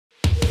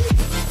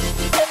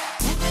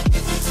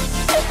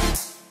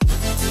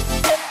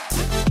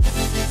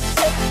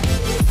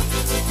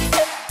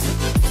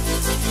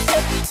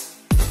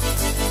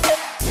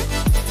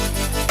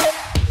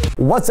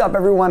What's up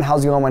everyone,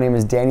 how's it going? My name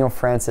is Daniel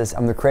Francis.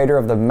 I'm the creator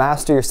of the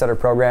Master Your Stutter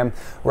program,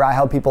 where I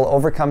help people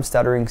overcome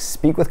stuttering,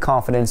 speak with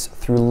confidence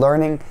through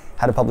learning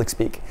how to public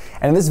speak.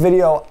 And in this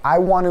video, I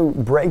want to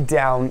break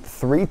down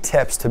 3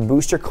 tips to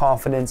boost your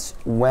confidence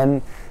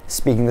when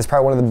speaking. This is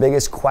probably one of the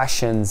biggest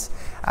questions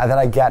that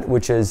I get,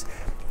 which is,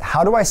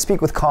 how do I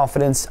speak with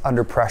confidence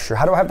under pressure?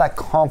 How do I have that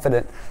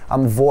confident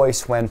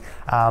voice when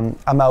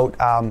I'm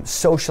out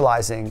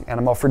socializing and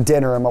I'm out for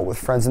dinner, I'm out with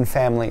friends and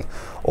family,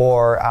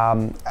 or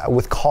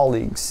with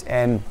colleagues?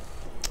 And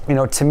you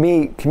know, to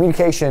me,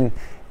 communication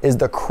is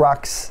the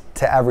crux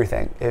to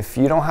everything. If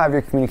you don't have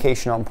your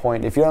communication on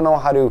point, if you don't know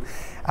how to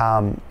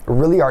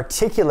really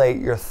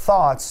articulate your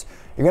thoughts,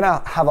 you're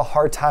gonna have a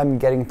hard time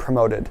getting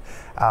promoted,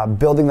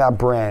 building that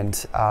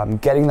brand,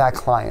 getting that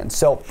client.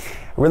 So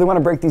I really want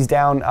to break these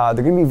down.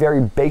 They're going to be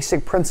very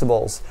basic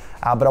principles,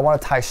 but I want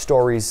to tie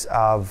stories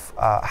of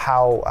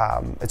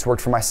how it's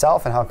worked for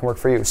myself and how it can work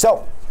for you.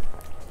 So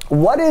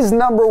what is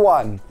number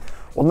one?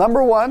 Well,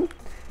 number one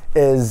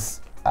is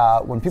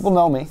when people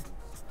know me,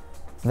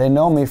 they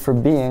know me for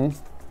being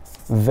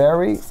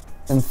very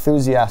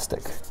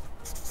enthusiastic.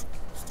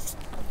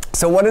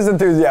 So what is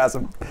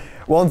enthusiasm?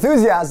 Well,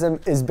 enthusiasm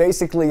is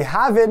basically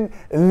having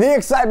the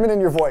excitement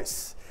in your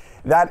voice.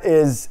 That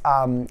is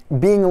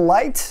being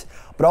light,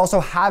 but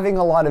also having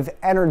a lot of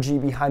energy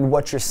behind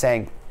what you're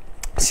saying.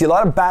 See, a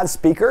lot of bad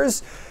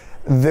speakers,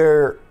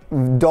 they're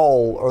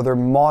dull or they're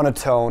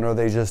monotone, or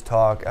they just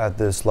talk at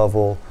this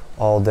level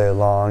all day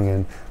long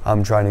and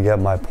I'm trying to get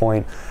my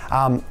point.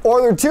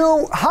 Or they're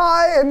too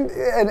high and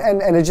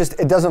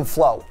it doesn't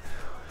flow.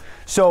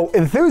 So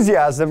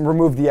enthusiasm,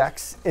 remove the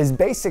X, is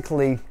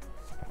basically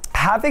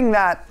having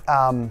that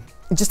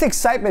just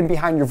excitement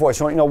behind your voice.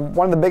 You know,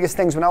 one of the biggest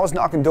things when I was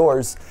knocking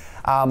doors,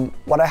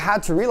 what I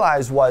had to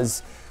realize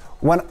was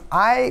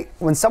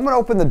when someone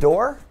opened the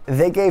door,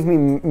 they gave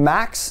me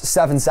max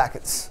 7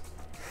 seconds.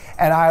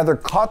 And I either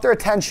caught their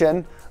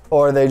attention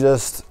or they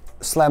just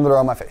slammed the door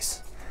on my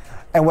face.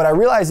 And what I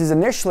realized is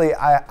initially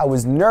I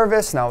was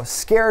nervous and I was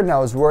scared and I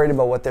was worried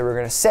about what they were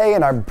gonna say,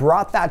 and I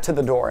brought that to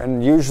the door.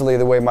 And usually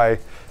the way my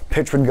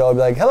pitch would go, I'd be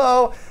like,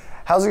 hello,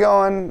 how's it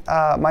going?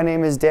 My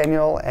name is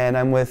Daniel and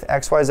I'm with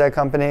XYZ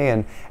company.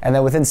 And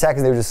then within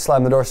seconds they would just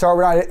slam the door.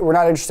 Sorry, we're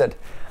not interested.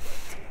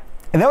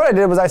 And then what I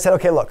did was I said,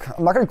 okay, look,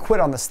 I'm not gonna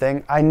quit on this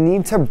thing. I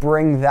need to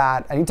bring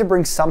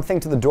something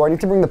to the door. I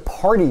need to bring the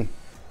party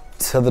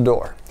to the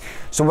door.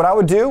 So what I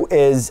would do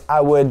is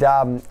I would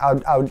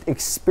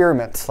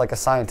experiment like a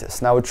scientist,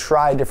 and I would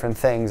try different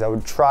things. I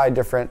would try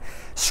different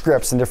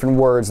scripts and different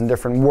words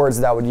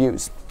that I would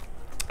use.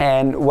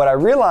 And what I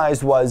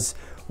realized was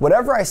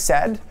whatever I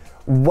said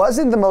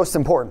wasn't the most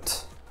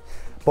important,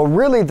 but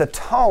really the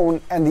tone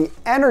and the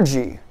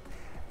energy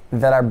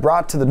that I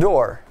brought to the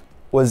door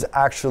was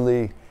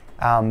actually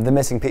the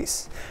missing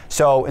piece.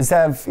 So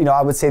instead of,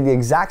 I would say the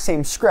exact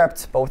same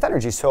script, but with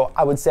energy. So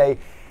I would say,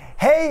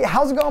 hey,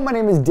 how's it going? My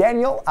name is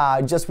Daniel,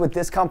 just with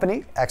this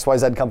company,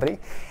 XYZ company.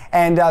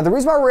 And the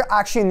reason why we're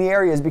actually in the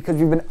area is because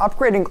we've been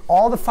upgrading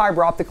all the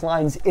fiber optic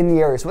lines in the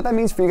area. So what that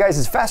means for you guys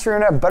is faster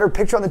internet, better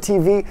picture on the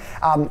TV,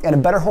 and a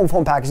better home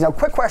phone package. Now,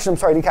 quick question, I'm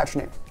sorry, I didn't catch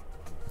your name.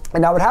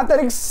 And I would have that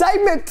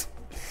excitement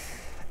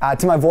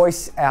to my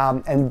voice,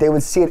 and they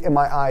would see it in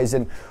my eyes.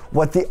 And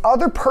what the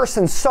other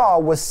person saw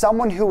was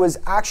someone who was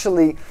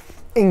actually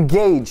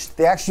engaged.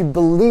 They actually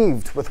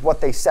believed with what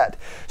they said.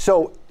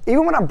 So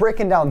even when I'm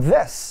breaking down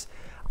this,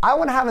 I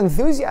want to have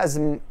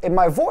enthusiasm in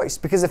my voice,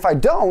 because if I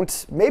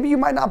don't, maybe you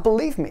might not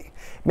believe me.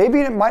 Maybe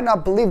you might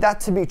not believe that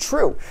to be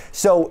true.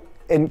 So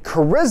in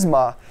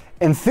charisma,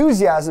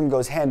 enthusiasm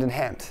goes hand in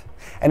hand.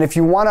 And if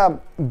you want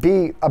to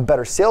be a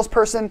better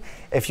salesperson,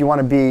 if you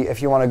want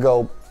to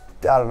go,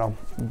 I don't know,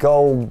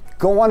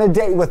 go on a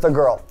date with a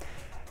girl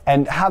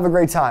and have a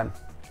great time,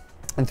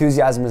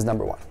 enthusiasm is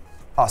number 1.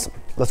 Awesome.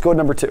 Let's go to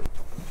number 2.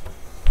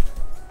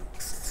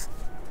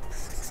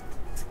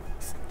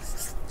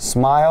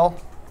 Smile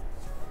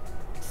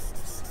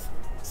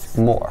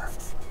more.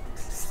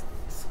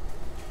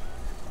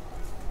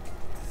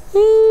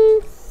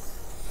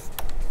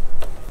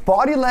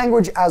 Body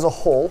language as a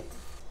whole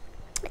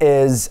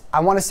is, I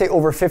want to say,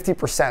 over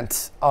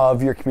 50%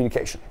 of your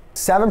communication.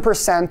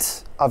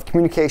 7% of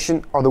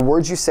communication are the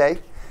words you say,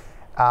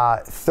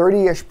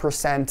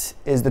 30-ish%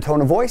 is the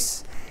tone of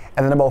voice,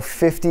 and then about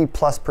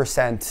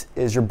 50+%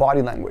 is your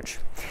body language.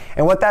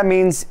 And what that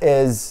means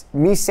is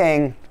me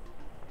saying,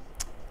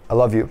 I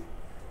love you,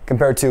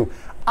 compared to,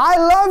 I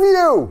love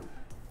you,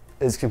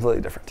 is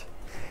completely different.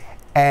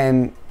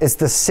 And it's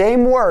the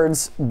same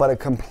words, but a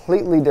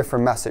completely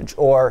different message.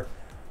 Or,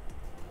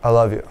 I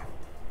love you,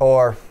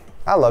 or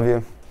I love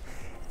you.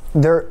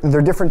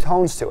 They're different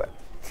tones to it.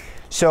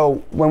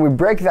 So when we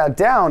break that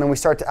down and we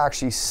start to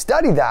actually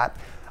study that,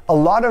 a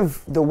lot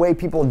of the way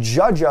people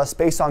judge us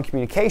based on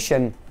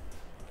communication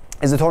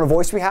is the tone of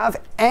voice we have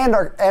and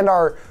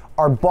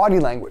our body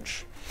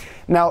language.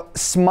 Now,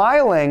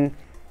 smiling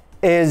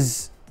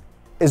is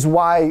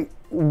why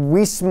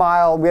we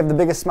smile. We have the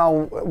biggest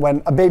smile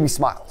when a baby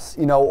smiles,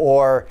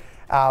 or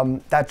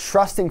that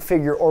trusting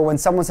figure, or when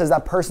someone says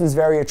that person's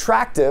very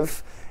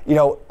attractive,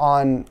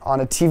 on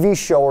a TV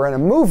show or in a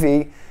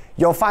movie,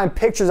 you'll find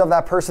pictures of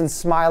that person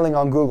smiling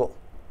on Google,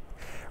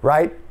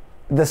 right?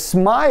 The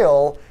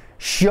smile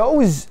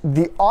shows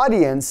the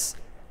audience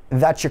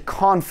that you're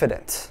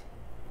confident.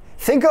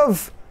 Think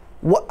of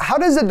how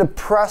does a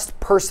depressed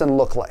person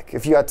look like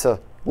if you had to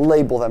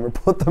label them or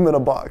put them in a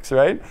box,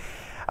 right?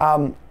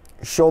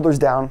 Shoulders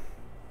down,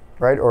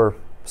 right? Or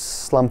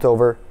slumped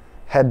over,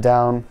 head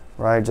down,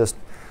 right? Just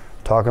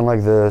talking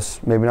like this,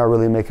 maybe not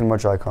really making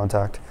much eye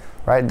contact,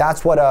 right?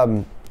 That's what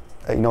a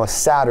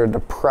sad or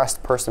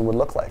depressed person would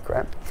look like,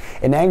 right?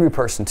 An angry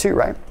person too,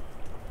 right?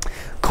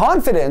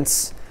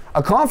 Confidence,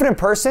 a confident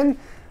person,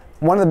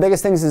 one of the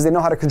biggest things is they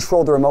know how to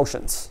control their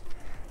emotions,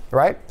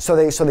 right? So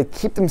they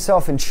keep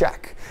themselves in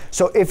check.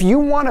 So if you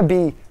want to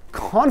be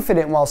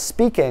confident while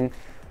speaking,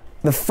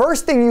 the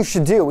first thing you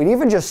should do, and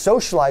even just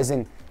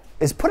socializing,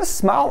 is put a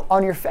smile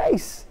on your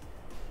face.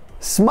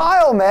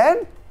 Smile,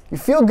 man. You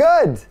feel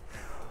good.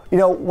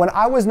 When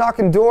I was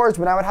knocking doors,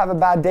 when I would have a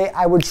bad day,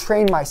 I would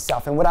train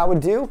myself. And what I would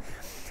do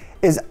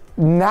is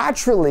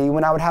naturally,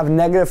 when I would have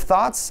negative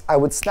thoughts, I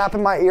would snap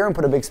in my ear and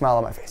put a big smile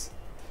on my face.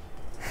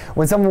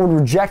 When someone would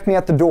reject me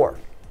at the door,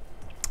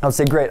 I would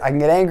say, great, I can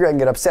get angry, I can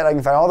get upset, I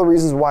can find all the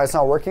reasons why it's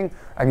not working,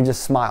 I can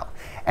just smile.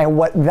 And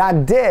what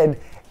that did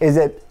is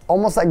it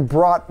almost like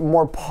brought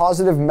more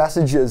positive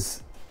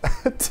messages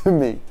to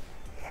me.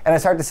 And I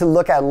started to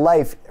look at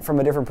life from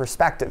a different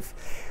perspective.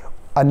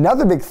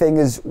 Another big thing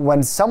is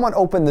when someone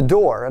opened the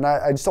door, and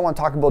I just don't want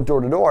to talk about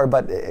door to door,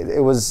 but it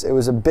was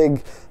a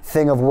big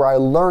thing of where I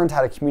learned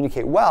how to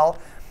communicate well,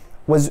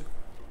 was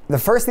the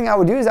first thing I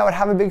would do is I would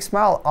have a big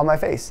smile on my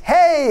face.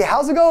 Hey,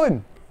 how's it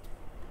going?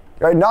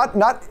 Right? Not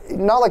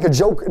like a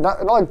joke,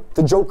 not like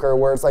the Joker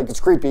where it's like it's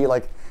creepy,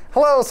 like,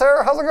 hello,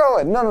 sir, how's it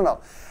going? No.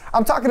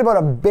 I'm talking about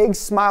a big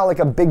smile, like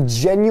a big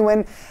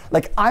genuine,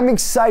 like I'm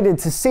excited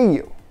to see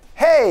you.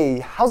 Hey,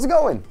 how's it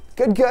going?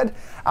 Good.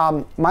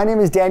 My name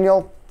is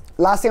Daniel.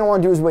 Last thing I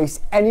want to do is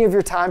waste any of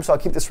your time, so I'll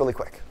keep this really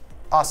quick.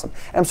 Awesome.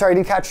 And I'm sorry, I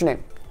didn't catch your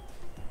name.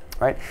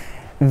 Right?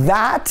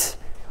 That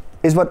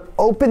is what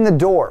opened the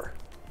door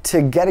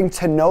to getting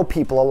to know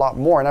people a lot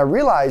more. And I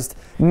realized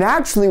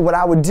naturally what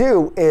I would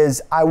do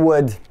is I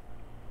would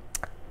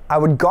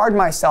guard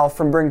myself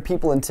from bringing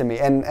people into me.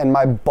 And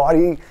my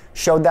body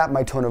showed that,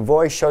 my tone of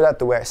voice showed that,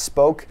 the way I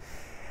spoke.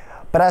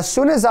 But as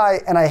soon as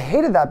I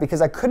hated that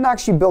because I couldn't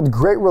actually build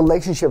great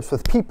relationships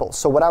with people.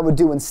 So what I would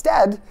do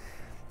instead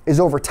is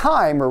over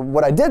time, or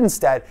what I did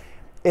instead,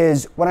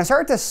 is when I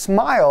started to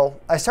smile,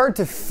 I started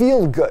to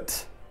feel good.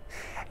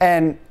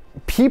 And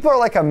people are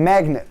like a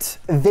magnet.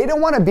 They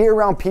don't want to be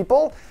around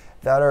people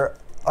that are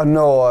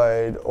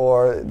annoyed,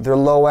 or they're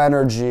low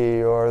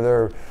energy, or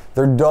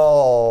they're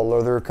dull,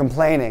 or they're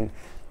complaining.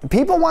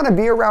 People want to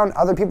be around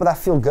other people that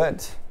feel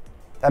good,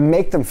 that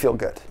make them feel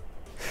good.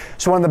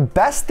 So one of the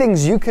best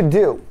things you could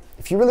do,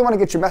 if you really want to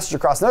get your message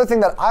across, another thing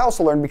that I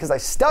also learned because I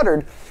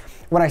stuttered,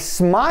 when I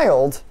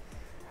smiled,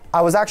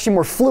 I was actually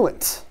more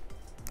fluent.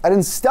 I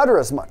didn't stutter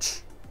as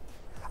much.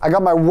 I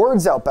got my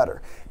words out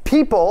better.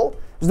 It was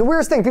the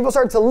weirdest thing, people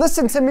started to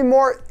listen to me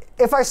more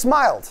if I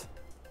smiled.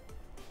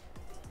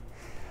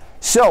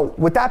 So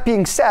with that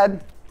being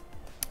said,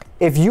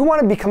 if you want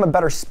to become a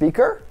better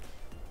speaker,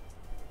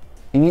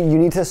 you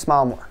need to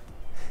smile more.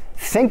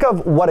 Think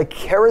of what a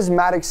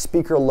charismatic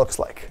speaker looks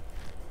like,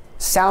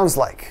 sounds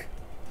like,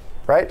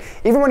 right?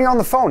 Even when you're on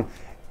the phone,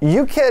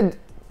 you could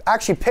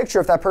actually picture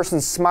if that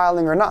person's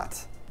smiling or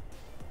not.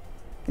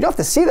 You don't have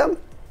to see them.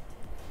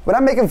 When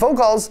I'm making phone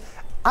calls,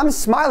 I'm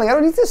smiling. I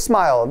don't need to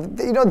smile.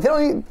 They don't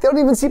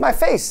even see my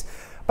face.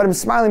 But I'm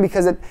smiling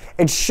because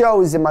it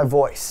shows in my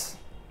voice.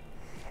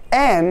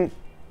 And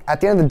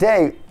at the end of the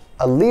day,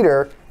 a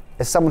leader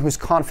is someone who's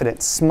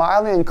confident.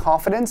 Smiling and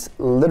confidence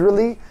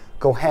literally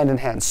go hand in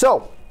hand.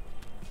 So,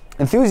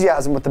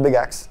 enthusiasm with the big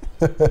X.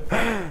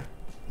 You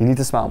need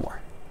to smile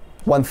more.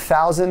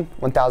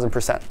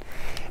 1000%.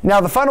 Now,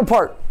 the final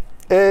part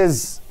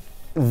is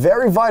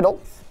very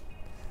vital,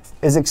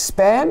 is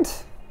expand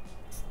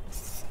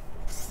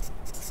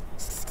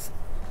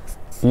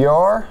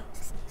your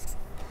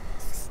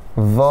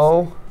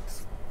vocabulary.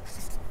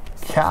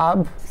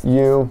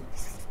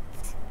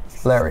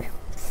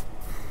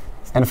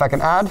 And if I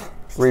can add,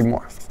 read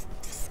more.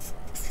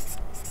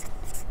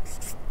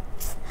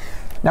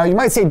 Now you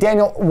might say,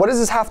 Daniel, what does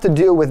this have to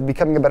do with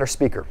becoming a better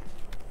speaker?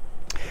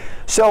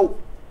 So,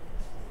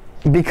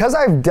 because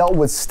I've dealt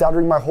with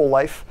stuttering my whole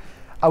life,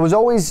 I was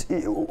always,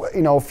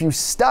 if you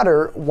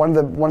stutter, one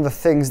of the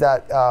things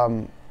that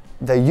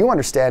that you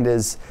understand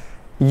is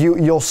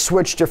you'll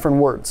switch different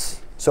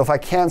words. So if I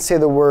can't say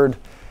the word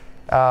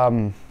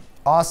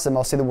awesome,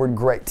 I'll say the word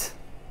great.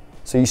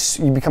 So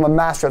you become a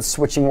master at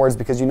switching words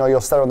because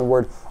you'll stutter on the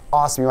word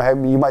awesome.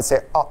 You might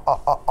say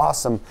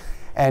awesome,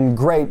 and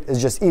great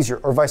is just easier,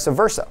 or vice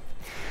versa.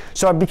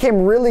 So I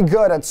became really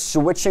good at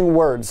switching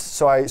words.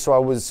 So I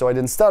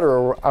didn't stutter,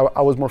 or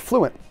I was more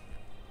fluent.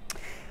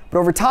 But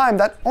over time,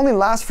 that only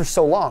lasts for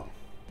so long,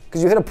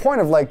 because you hit a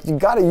point of you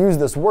got to use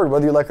this word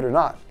whether you like it or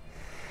not.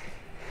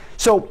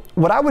 So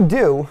what I would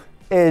do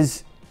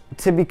is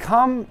to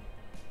become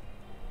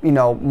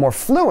more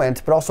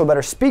fluent, but also a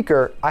better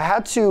speaker, I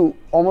had to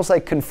almost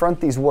like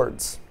confront these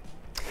words.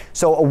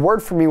 So a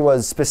word for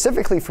me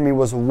specifically for me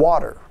was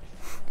water.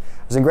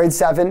 I was in grade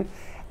 7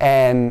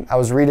 and I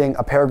was reading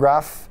a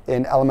paragraph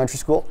in elementary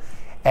school.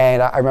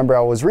 And I remember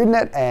I was reading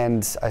it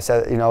and I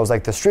said, I was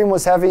like, the stream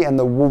was heavy and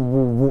the woo,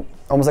 woo, woo,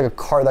 almost like a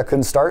car that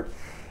couldn't start.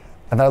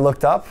 And then I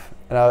looked up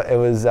and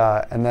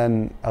and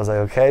then I was like,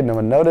 okay, no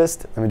one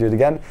noticed. Let me do it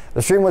again.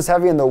 The stream was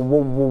heavy and the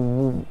woo,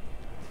 woo,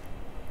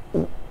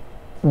 woo,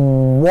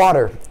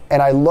 water.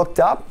 And I looked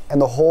up and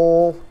the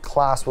whole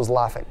class was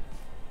laughing.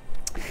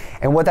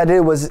 And what that did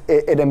was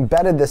it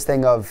embedded this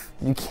thing of,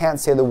 you can't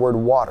say the word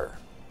water.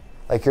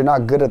 Like, you're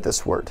not good at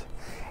this word.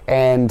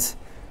 And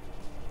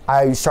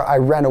I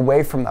ran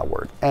away from that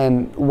word.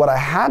 And what I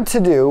had to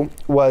do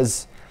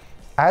was,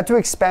 I had to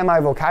expand my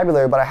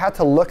vocabulary, but I had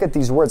to look at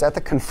these words. I had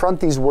to confront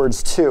these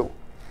words too,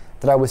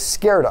 that I was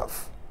scared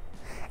of.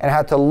 And I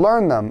had to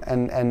learn them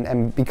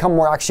and become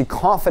more actually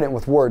confident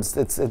with words.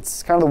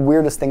 It's kind of the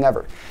weirdest thing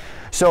ever.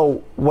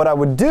 So what I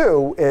would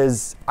do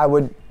is I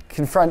would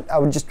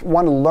just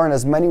want to learn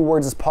as many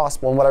words as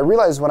possible. And what I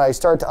realized when I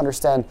started to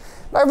understand,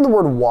 not even the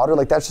word water,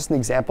 like that's just an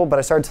example, but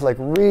I started to like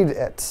read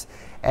it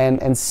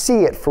and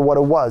see it for what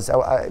it was.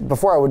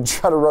 Before I would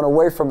try to run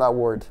away from that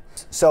word.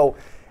 So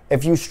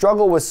if you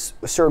struggle with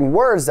certain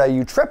words that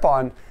you trip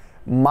on,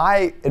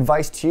 my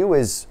advice to you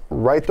is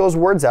write those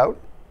words out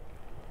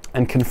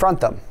and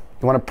confront them.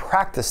 You want to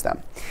practice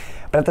them.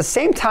 But at the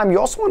same time, you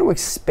also want to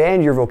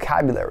expand your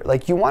vocabulary.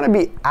 Like, you want to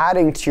be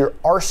adding to your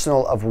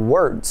arsenal of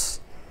words.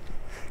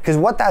 Because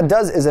what that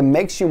does is it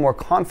makes you more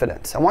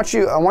confident. I want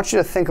you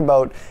to think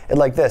about it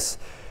like this.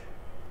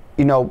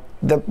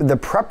 The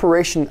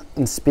preparation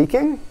in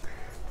speaking,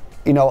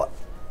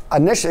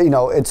 initially,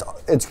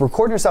 it's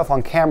recording yourself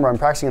on camera and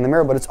practicing in the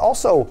mirror, but it's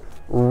also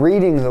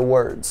reading the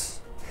words.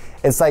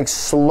 It's like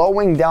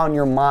slowing down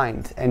your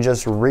mind and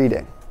just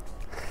reading.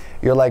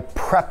 You're like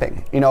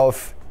prepping.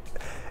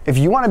 If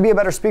you want to be a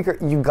better speaker,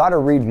 you got to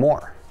read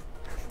more.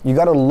 You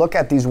got to look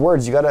at these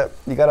words. You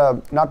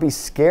gotta not be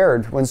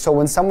scared when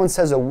someone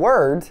says a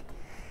word,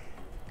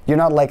 you're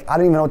not like, I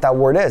don't even know what that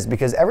word is,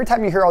 because every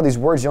time you hear all these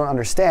words you don't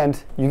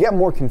understand, you get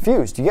more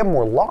confused. You get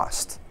more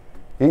lost.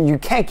 You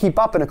can't keep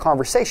up in a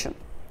conversation.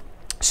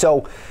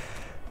 So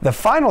the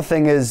final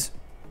thing is,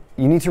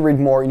 you need to read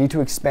more. You need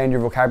to expand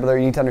your vocabulary.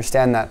 You need to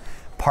understand that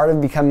part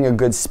of becoming a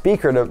good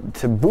speaker,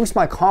 to boost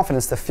my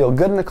confidence, to feel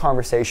good in the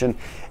conversation,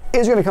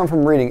 is going to come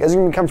from reading. Is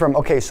going to come from,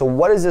 okay, so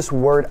what does this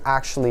word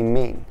actually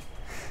mean?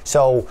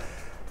 So,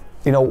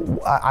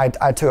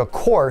 I took a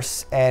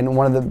course, and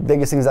one of the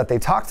biggest things that they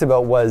talked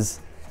about was,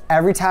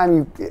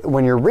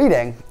 when you're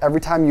reading, every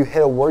time you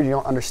hit a word you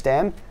don't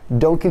understand,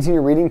 don't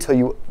continue reading till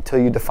you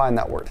define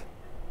that word.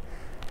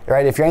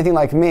 Right? If you're anything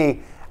like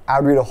me,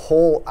 I would read a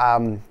whole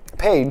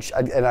page,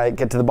 and I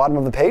get to the bottom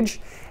of the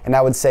page, and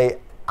I would say,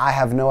 I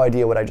have no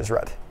idea what I just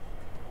read.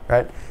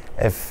 Right?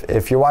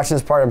 If you're watching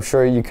this part, I'm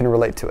sure you can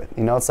relate to it.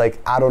 It's like,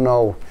 I don't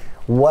know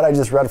what I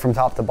just read from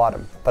top to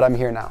bottom, but I'm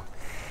here now.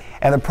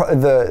 And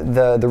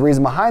the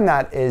reason behind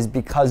that is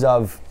because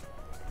of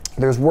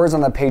there's words on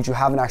that page you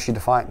haven't actually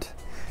defined.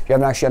 You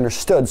haven't actually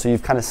understood, so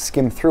you've kind of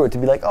skimmed through it to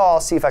be like, oh, I'll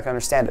see if I can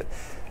understand it.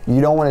 You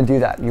don't want to do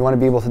that. You want to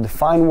be able to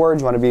define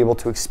words. You want to be able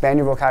to expand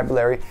your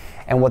vocabulary.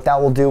 And what that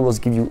will do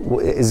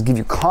is give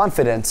you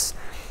confidence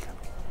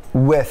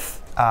with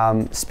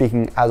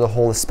speaking as a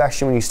whole,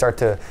 especially when you start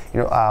to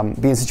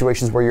be in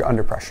situations where you're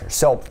under pressure.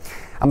 So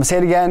I'm going to say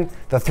it again.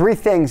 The 3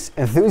 things: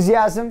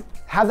 enthusiasm,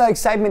 have that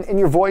excitement in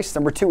your voice.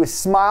 Number 2 is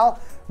smile,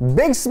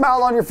 big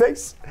smile on your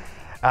face.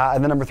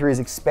 And then number 3 is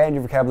expand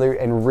your vocabulary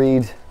and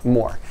read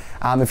more.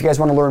 If you guys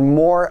want to learn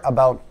more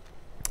about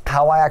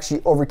how I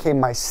actually overcame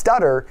my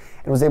stutter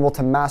and was able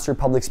to master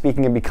public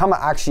speaking and become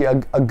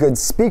actually a good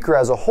speaker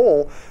as a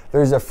whole,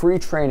 there's a free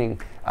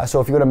training. So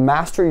if you go to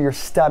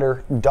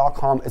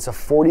masteryourstutter.com, it's a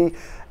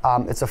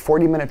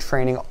 40-minute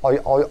training.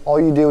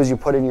 All you do is you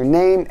put in your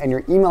name and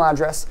your email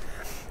address,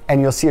 and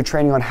you'll see a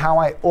training on how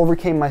I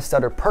overcame my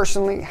stutter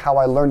personally, how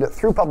I learned it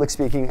through public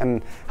speaking,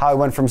 and how I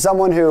went from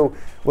someone who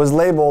was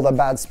labeled a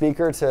bad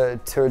speaker to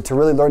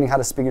really learning how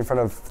to speak in front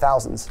of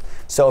thousands.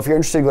 So if you're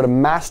interested, go to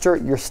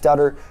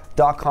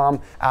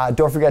masteryourstutter.com.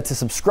 Don't forget to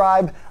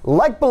subscribe,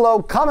 like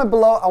below, comment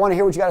below. I want to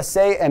hear what you got to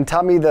say, and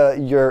tell me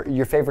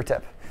your favorite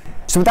tip.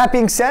 So with that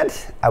being said,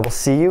 I will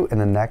see you in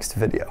the next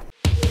video.